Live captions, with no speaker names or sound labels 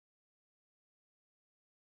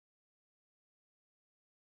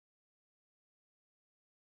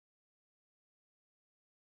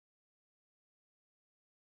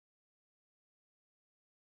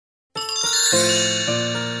On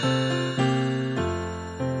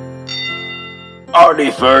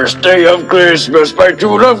the first day of Christmas, my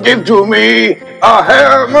true love gave to me a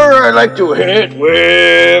hammer I like to hit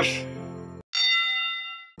with.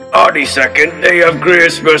 On the second day of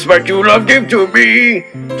Christmas, my true love gave to me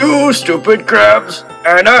 2 stupid crabs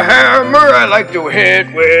and a hammer I like to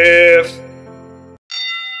hit with.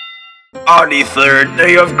 On the third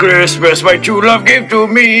day of Christmas, my true love gave to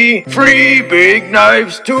me 3 big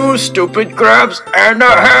knives, 2 stupid crabs, and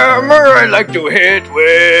a hammer I like to hit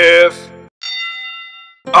with.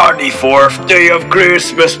 On the fourth day of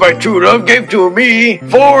Christmas, my true love gave to me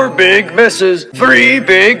 4 big misses, 3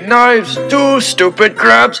 big knives, 2 stupid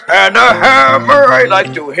crabs, and a hammer I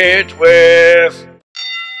like to hit with.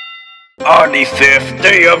 On the fifth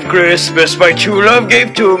day of Christmas, my true love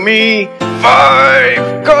gave to me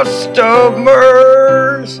 5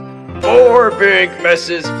 customers, 4 big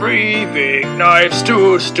messes, 3 big knives,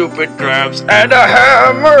 2 stupid crabs, and a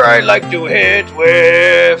hammer I like to hit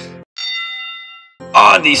with.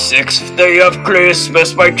 On the 6th day of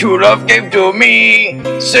Christmas, my true love gave to me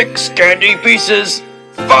 6 candy pieces,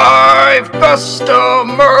 5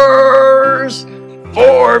 customers,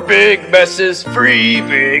 4 big messes, 3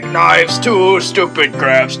 big knives, 2 stupid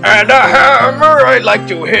crabs, and a hammer I like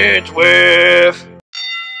to hit with.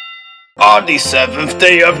 On the 7th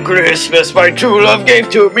day of Christmas, my true love gave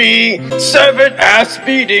to me 7 ass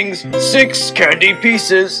beatings, 6 candy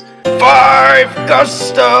pieces, 5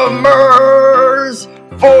 customers,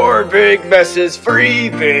 4 big messes, 3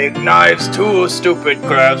 big knives, 2 stupid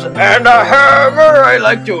crabs, and a hammer I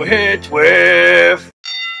like to hit with.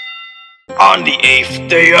 On the 8th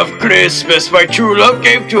day of Christmas, my true love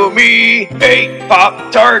gave to me 8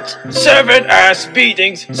 Pop-Tarts, 7 ass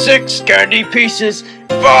beatings, 6 candy pieces,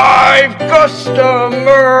 5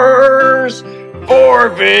 customers, 4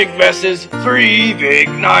 big messes, 3 big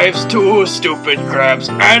knives, 2 stupid crabs,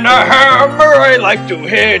 and a hammer I like to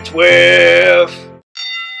hit with.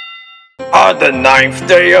 On the 9th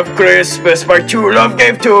day of Christmas, my true love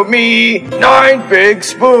gave to me 9 big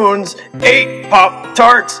spoons, 8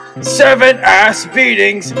 Pop-Tarts, 7 ass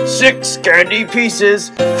beatings, 6 candy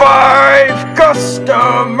pieces, 5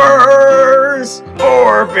 customers,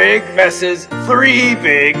 4 big messes, 3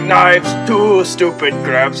 big knives, 2 stupid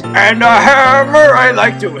crabs, and a hammer I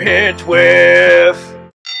like to hit with.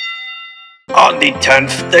 On the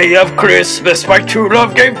 10th day of Christmas, my true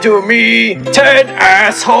love gave to me 10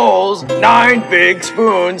 assholes, 9 big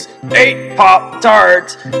spoons, 8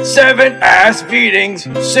 Pop-Tarts, 7 ass beatings,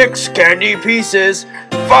 6 candy pieces,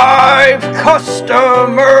 5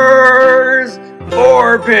 customers,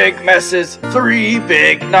 4 big messes, 3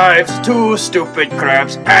 big knives, 2 stupid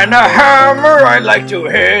crabs, and a hammer I like to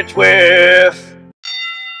hit with.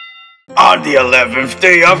 On the 11th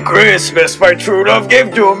day of Christmas, my true love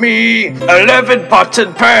gave to me 11 pots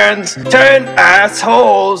and pans, 10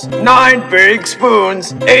 assholes, 9 big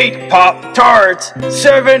spoons, 8 Pop-Tarts,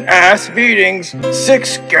 7 ass beatings,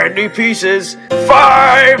 6 candy pieces,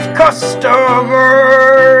 5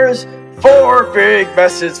 customers, 4 big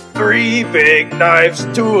messes, 3 big knives,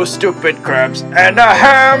 2 stupid crabs, and a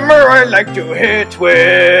hammer I like to hit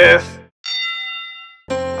with.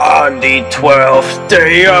 On the 12th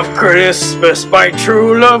day of Christmas, my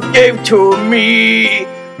true love gave to me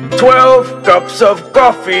 12 cups of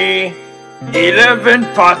coffee, 11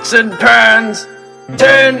 pots and pans,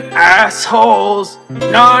 10 assholes,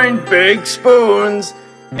 9 big spoons,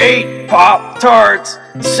 8 Pop-Tarts,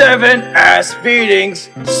 7 ass beatings,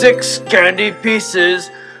 6 candy pieces,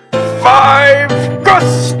 5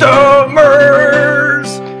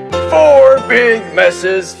 customers, 4 big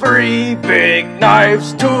messes, 3 big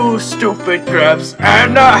knives, 2 stupid crabs,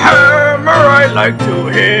 and a hammer I like to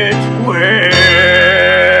hit with.